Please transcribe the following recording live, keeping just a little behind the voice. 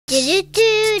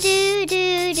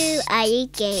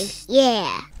I.Eat.Games.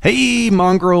 Yeah. Hey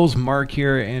mongrels, Mark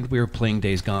here, and we're playing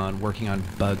Days Gone, working on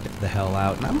Bugged the Hell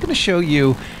Out. And I'm going to show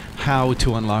you how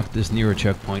to unlock this NERO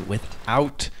checkpoint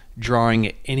without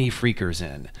drawing any freakers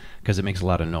in, because it makes a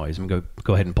lot of noise. I'm going to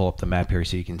go ahead and pull up the map here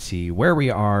so you can see where we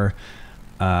are.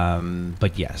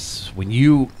 But yes, when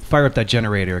you fire up that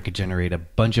generator, it could generate a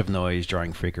bunch of noise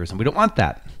drawing freakers, and we don't want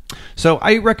that. So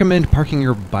I recommend parking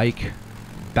your bike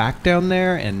back down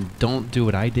there, and don't do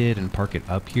what I did and park it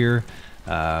up here.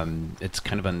 It's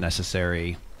kind of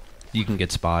unnecessary. You can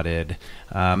get spotted.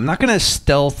 I'm not going to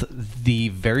stealth the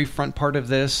very front part of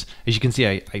this. As you can see,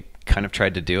 I kind of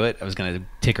tried to do it. I was going to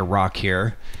take a rock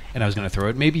here and I was going to throw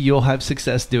it. Maybe you'll have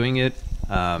success doing it.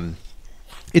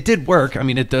 It did work. I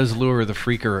mean, it does lure the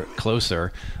freaker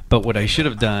closer, but what I should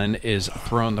have done is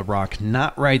thrown the rock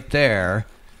not right there,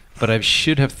 but I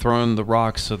should have thrown the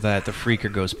rock so that the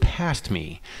freaker goes past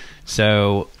me.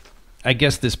 So I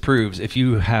guess this proves if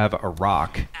you have a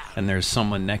rock and there's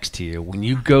someone next to you, when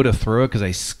you go to throw it, because I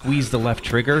squeezed the left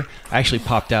trigger, I actually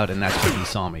popped out and that's when he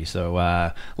saw me. So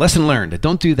lesson learned,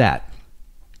 don't do that.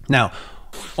 Now,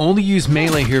 only use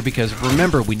melee here because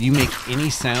remember, when you make any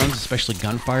sounds, especially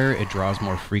gunfire, it draws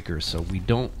more freakers. So we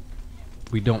don't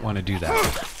want to do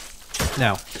that.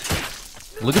 Now,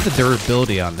 look at the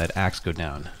durability on that axe go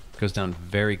down. It goes down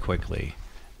very quickly.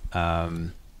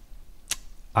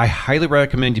 I highly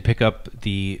recommend you pick up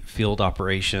the field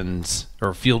operations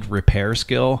or field repair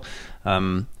skill.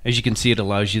 As you can see, it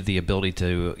allows you the ability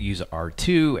to use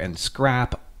R2 and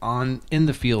scrap in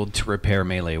the field to repair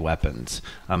melee weapons.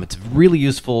 It's really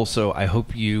useful, so I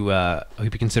hope you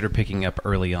consider picking up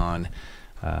early on.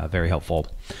 Very helpful.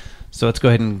 So let's go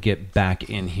ahead and get back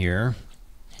in here.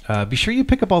 Be sure you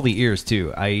pick up all the ears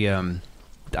too.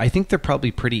 I think they're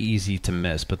probably pretty easy to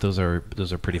miss, but those are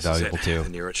pretty valuable too. The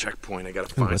NERO checkpoint. I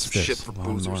gotta find some shit for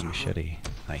boozers. Machete.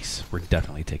 Nice. We're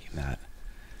definitely taking that.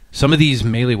 Some of these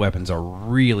melee weapons are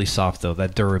really soft though.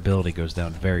 That durability goes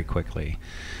down very quickly.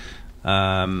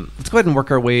 Let's go ahead and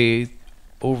work our way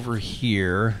over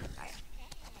here.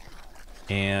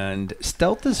 And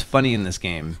stealth is funny in this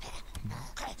game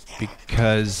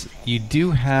because you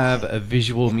do have a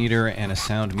visual meter and a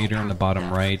sound meter in the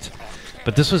bottom right.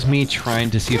 But this was me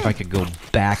trying to see if I could go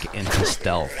back into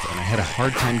stealth, and I had a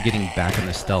hard time getting back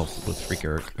into stealth with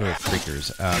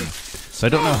freakers. So I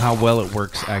don't know how well it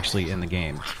works actually in the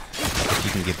game, if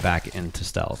you can get back into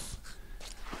stealth.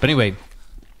 But anyway,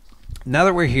 now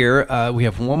that we're here, we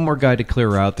have one more guy to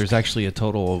clear out. There's actually a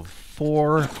total of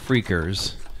 4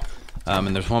 freakers,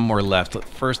 and there's one more left.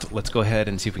 First, let's go ahead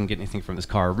and see if we can get anything from this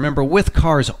car. Remember, with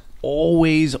cars,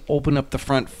 always open up the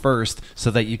front first so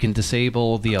that you can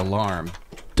disable the alarm.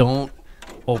 Don't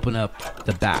open up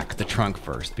the back, the trunk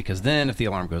first, because then if the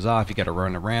alarm goes off, you got to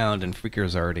run around and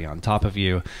freakers are already on top of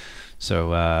you. So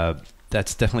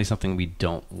that's definitely something we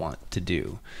don't want to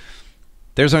do.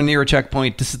 There's our NERO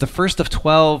checkpoint. This is the first of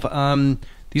 12.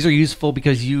 These are useful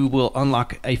because you will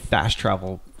unlock a fast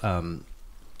travel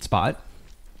spot.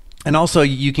 And also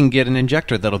you can get an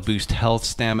injector that'll boost health,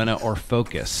 stamina, or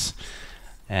focus.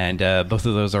 And both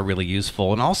of those are really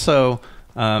useful. And also,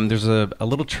 there's a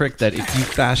little trick that if you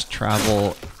fast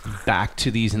travel back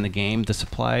to these in the game, the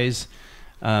supplies,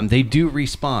 they do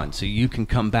respawn. So you can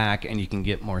come back and you can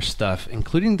get more stuff,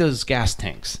 including those gas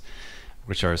tanks,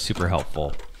 which are super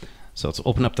helpful. So let's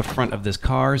open up the front of this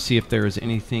car, see if there is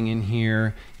anything in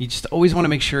here. You just always want to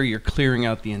make sure you're clearing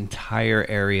out the entire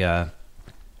area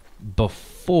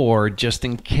before, just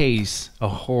in case a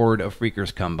horde of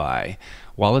freakers come by.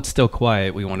 While it's still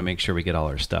quiet, we want to make sure we get all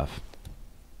our stuff.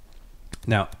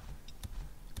 Now,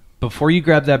 before you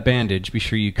grab that bandage, be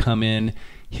sure you come in,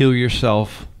 heal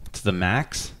yourself to the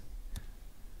max.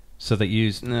 So that you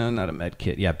use, no, not a med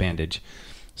kit, yeah, bandage.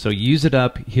 So use it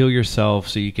up, heal yourself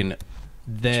so you can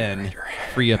then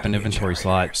free up an inventory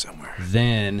slot.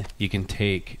 Then you can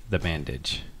take the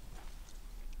bandage.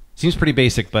 Seems pretty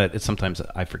basic, but it's sometimes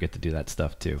I forget to do that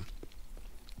stuff too.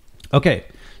 Okay,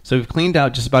 so we've cleaned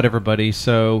out just about everybody.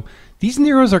 So these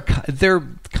NEROs they're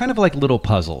kind of like little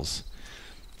puzzles.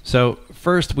 So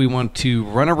first we want to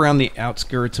run around the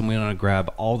outskirts and we want to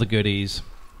grab all the goodies.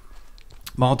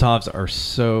 Molotovs are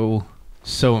so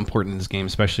important in this game,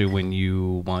 especially when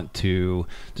you want to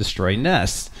destroy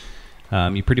nests.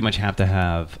 You pretty much have to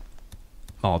have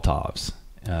Molotovs,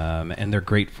 and they're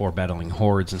great for battling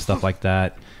hordes and stuff like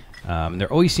that.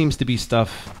 There always seems to be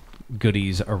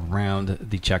goodies around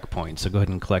the checkpoint, so go ahead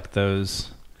and collect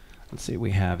those. Let's see what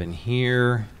we have in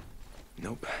here.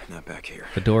 Nope, not back here.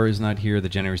 The door is not here, the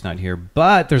generator's not here,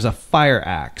 but there's a fire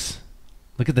axe.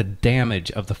 Look at the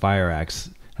damage of the fire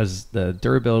axe. The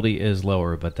durability is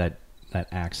lower, but that that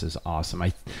axe is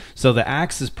awesome. So the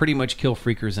axe is pretty much kill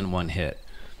freakers in one hit,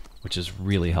 which is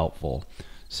really helpful.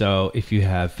 So if you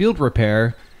have field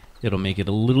repair, it'll make it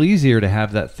a little easier to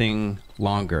have that thing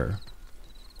longer.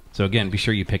 So again, be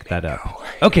sure you pick that up.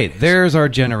 Okay, there's our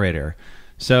generator.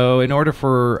 So in order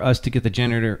for us to get the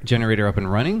generator up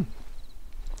and running,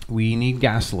 we need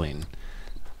gasoline.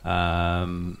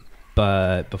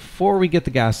 But before we get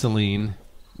the gasoline,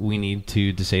 we need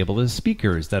to disable the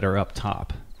speakers that are up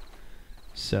top.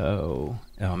 So,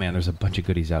 oh man, there's a bunch of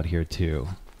goodies out here too.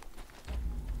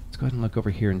 Let's go ahead and look over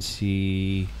here and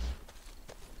see.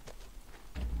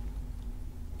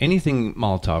 Anything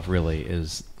Molotov really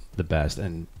is the best,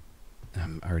 and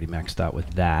I'm already maxed out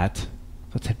with that.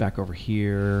 Let's head back over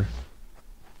here.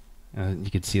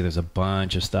 You can see there's a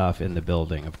bunch of stuff in the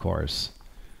building, of course.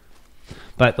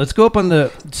 But let's go up on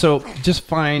the, so just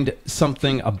find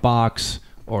something, a box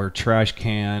or a trash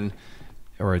can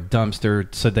or a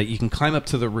dumpster, so that you can climb up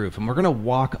to the roof. And we're going to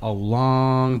walk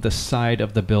along the side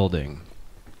of the building.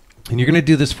 And you're going to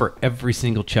do this for every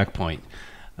single checkpoint.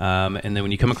 And then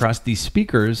when you come across these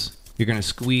speakers, you're going to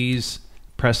squeeze,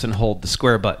 press, and hold the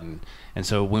square button. And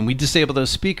so when we disable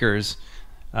those speakers,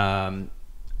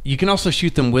 you can also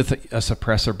shoot them with a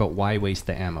suppressor, but why waste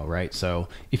the ammo, right? So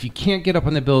if you can't get up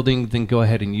on the building, then go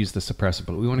ahead and use the suppressor.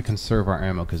 But we want to conserve our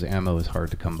ammo because ammo is hard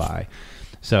to come by.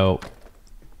 So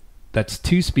that's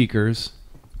 2 speakers.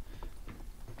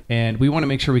 And we want to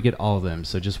make sure we get all of them.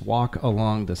 So just walk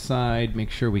along the side,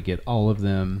 make sure we get all of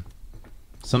them.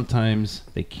 Sometimes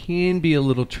they can be a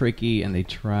little tricky and they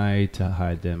try to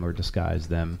hide them or disguise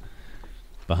them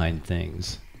behind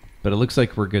things. But it looks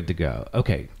like we're good to go.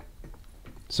 Okay.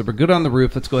 So we're good on the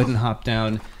roof. Let's go ahead and hop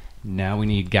down. Now we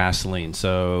need gasoline.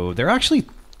 So there are actually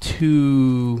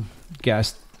 2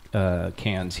 gas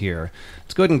cans here.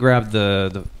 Let's go ahead and grab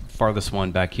the farthest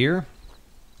one back here.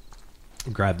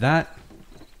 Grab that.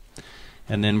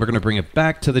 And then we're going to bring it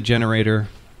back to the generator.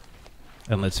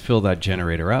 And let's fill that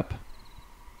generator up.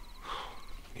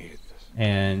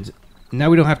 And now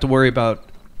we don't have to worry about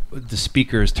the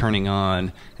speakers turning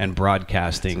on and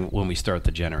broadcasting when we start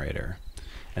the generator.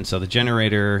 And so the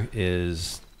generator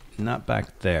is not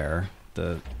back there.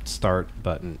 The start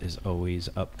button is always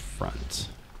up front,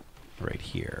 right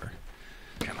here.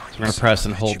 So we're going to press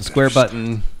and hold the square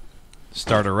button,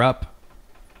 start her up.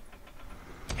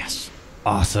 Yes.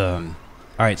 Awesome.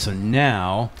 All right, so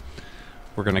now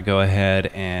we're going to go ahead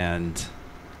and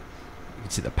you can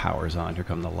see the power's on. Here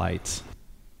come the lights.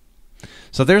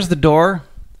 So there's the door.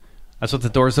 That's what the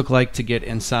doors look like to get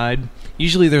inside.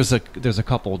 Usually there's a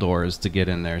couple doors to get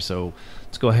in there. So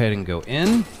let's go ahead and go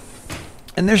in.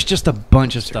 And there's just a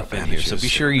bunch of stuff in here. So be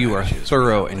sure you are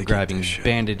thorough in grabbing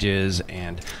bandages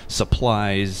and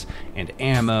supplies and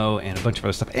ammo and a bunch of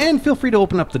other stuff. And feel free to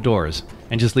open up the doors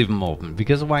and just leave them open,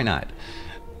 because why not?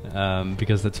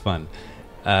 Because that's fun.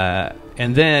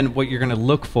 And then what you're going to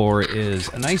look for is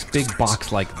a nice big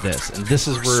box like this. And this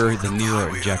is where the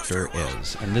NERO ejector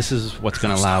is. And this is what's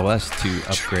going to allow us to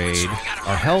upgrade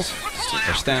our health,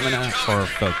 our stamina, or our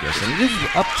focus. And this is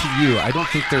up to you. I don't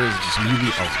think there is really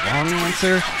a wrong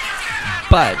answer,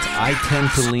 but I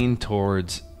tend to lean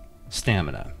towards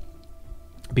stamina,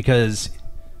 because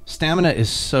stamina is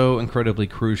so incredibly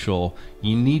crucial.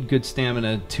 You need good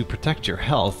stamina to protect your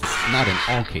health, not in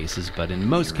all cases, but in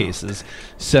most cases.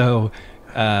 So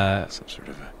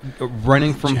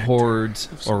running from hordes,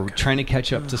 or trying to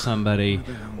catch up to somebody,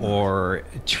 or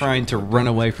trying to run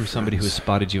away from somebody who has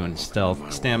spotted you in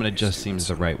stealth, stamina just seems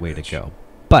the right way to go.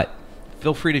 But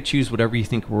feel free to choose whatever you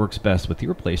think works best with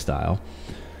your playstyle,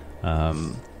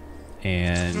 and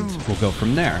we'll go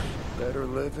from there. Better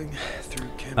living through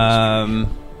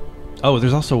chemistry. Oh,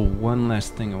 there's also one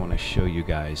last thing I want to show you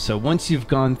guys. So once you've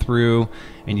gone through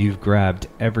and you've grabbed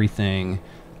everything,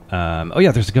 oh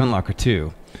yeah, there's a gun locker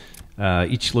too.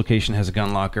 Each location has a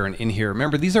gun locker, and in here,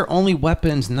 remember, these are only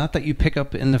weapons, not that you pick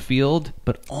up in the field,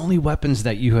 but only weapons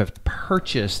that you have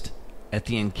purchased at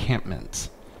the encampment.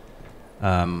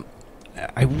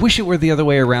 I wish it were the other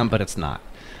way around, but it's not.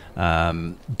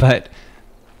 But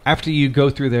after you go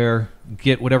through there,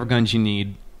 get whatever guns you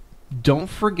need, don't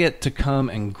forget to come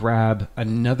and grab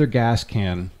another gas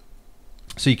can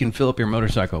so you can fill up your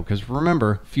motorcycle. Because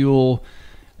remember, fuel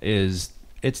is,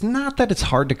 it's not that it's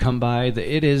hard to come by.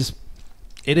 It is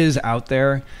out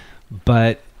there,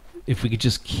 but if we could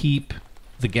just keep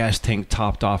the gas tank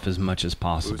topped off as much as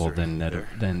possible, then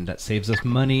that saves us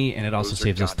money, and it also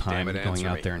saves us time going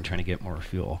out there and trying to get more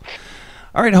fuel.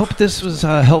 All right, I hope this was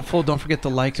helpful. Don't forget to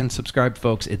like and subscribe,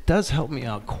 folks. It does help me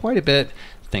out quite a bit.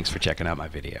 Thanks for checking out my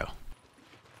video.